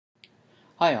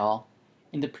Hi all.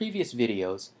 In the previous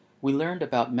videos, we learned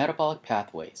about metabolic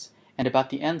pathways and about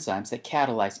the enzymes that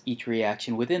catalyze each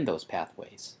reaction within those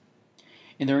pathways.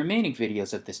 In the remaining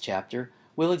videos of this chapter,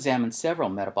 we'll examine several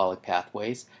metabolic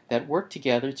pathways that work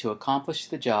together to accomplish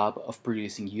the job of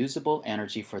producing usable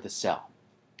energy for the cell.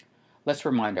 Let's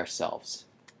remind ourselves.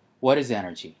 What is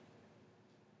energy?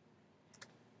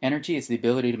 Energy is the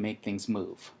ability to make things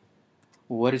move.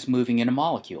 What is moving in a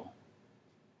molecule?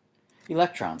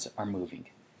 Electrons are moving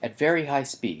at very high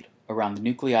speed around the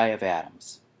nuclei of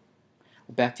atoms.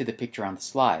 Back to the picture on the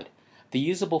slide. The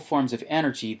usable forms of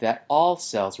energy that all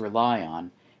cells rely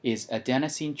on is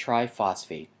adenosine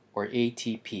triphosphate, or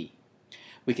ATP.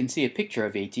 We can see a picture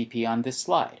of ATP on this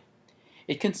slide.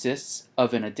 It consists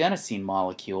of an adenosine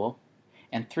molecule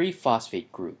and three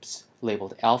phosphate groups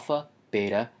labeled alpha,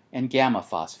 beta, and gamma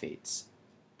phosphates.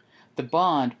 The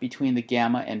bond between the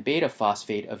gamma and beta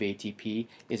phosphate of ATP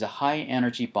is a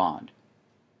high-energy bond.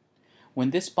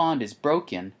 When this bond is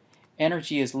broken,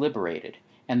 energy is liberated,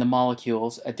 and the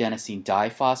molecules adenosine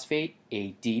diphosphate,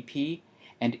 ADP,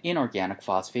 and inorganic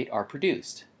phosphate are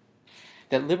produced.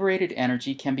 That liberated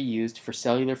energy can be used for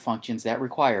cellular functions that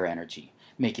require energy,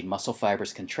 making muscle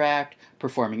fibers contract,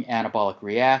 performing anabolic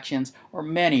reactions, or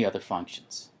many other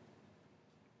functions.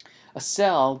 A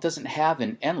cell doesn't have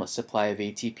an endless supply of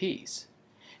ATPs.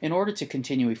 In order to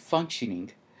continue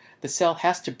functioning, the cell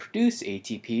has to produce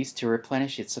ATPs to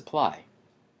replenish its supply.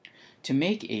 To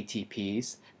make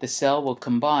ATPs, the cell will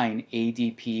combine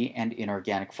ADP and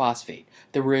inorganic phosphate,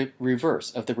 the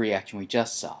reverse of the reaction we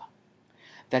just saw.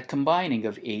 That combining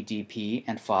of ADP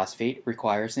and phosphate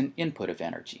requires an input of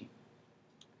energy.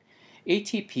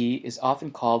 ATP is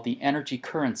often called the energy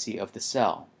currency of the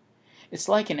cell. It's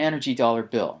like an energy dollar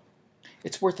bill.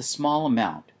 It's worth a small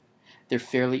amount. They're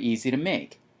fairly easy to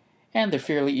make, and they're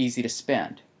fairly easy to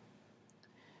spend.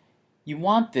 You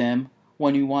want them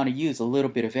when you want to use a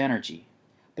little bit of energy,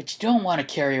 but you don't want to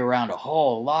carry around a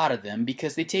whole lot of them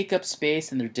because they take up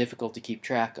space and they're difficult to keep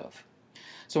track of.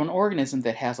 So an organism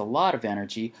that has a lot of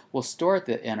energy will store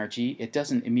the energy it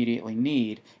doesn't immediately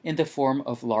need in the form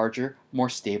of larger, more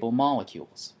stable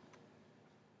molecules.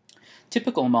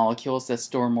 Typical molecules that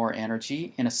store more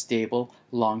energy in a stable,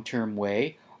 long-term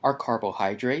way are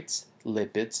carbohydrates,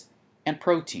 lipids, and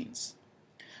proteins.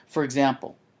 For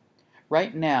example,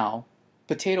 right now,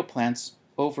 potato plants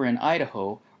over in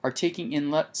Idaho are taking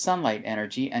in sunlight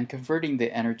energy and converting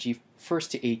the energy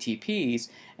first to ATPs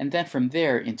and then from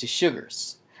there into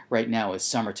sugars. Right now is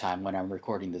summertime when I'm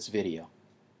recording this video.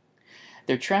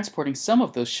 They're transporting some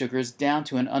of those sugars down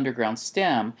to an underground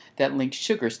stem that links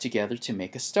sugars together to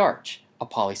make a starch, a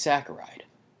polysaccharide.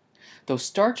 Those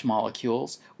starch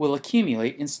molecules will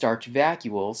accumulate in starch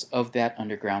vacuoles of that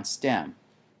underground stem.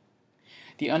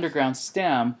 The underground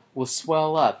stem will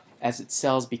swell up as its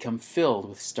cells become filled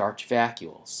with starch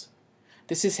vacuoles.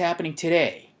 This is happening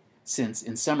today, since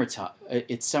it's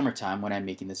summertime when I'm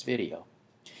making this video.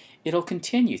 It'll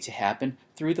continue to happen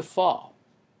through the fall.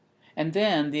 And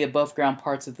then the above-ground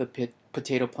parts of the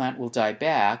potato plant will die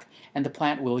back, and the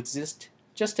plant will exist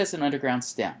just as an underground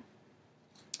stem.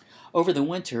 Over the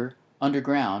winter,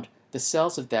 underground, the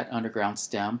cells of that underground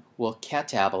stem will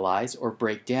catabolize or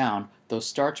break down those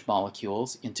starch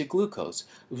molecules into glucose,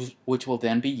 which will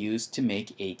then be used to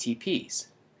make ATPs.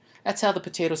 That's how the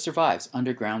potato survives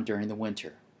underground during the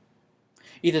winter.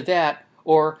 Either that,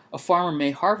 or a farmer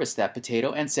may harvest that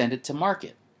potato and send it to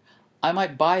market. I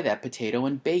might buy that potato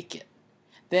and bake it.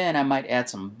 Then I might add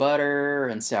some butter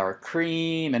and sour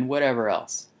cream and whatever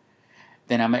else.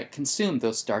 Then I might consume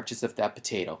those starches of that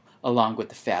potato, along with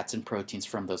the fats and proteins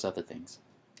from those other things.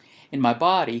 In my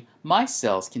body, my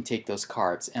cells can take those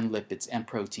carbs and lipids and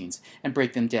proteins and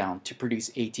break them down to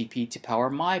produce ATP to power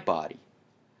my body.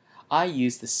 I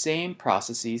use the same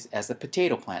processes as the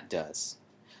potato plant does.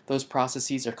 Those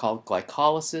processes are called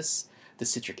glycolysis, the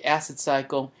citric acid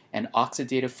cycle, and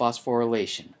oxidative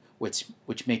phosphorylation,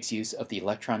 which makes use of the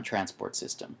electron transport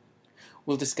system.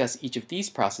 We'll discuss each of these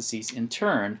processes in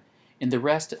turn in the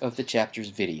rest of the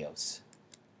chapter's videos.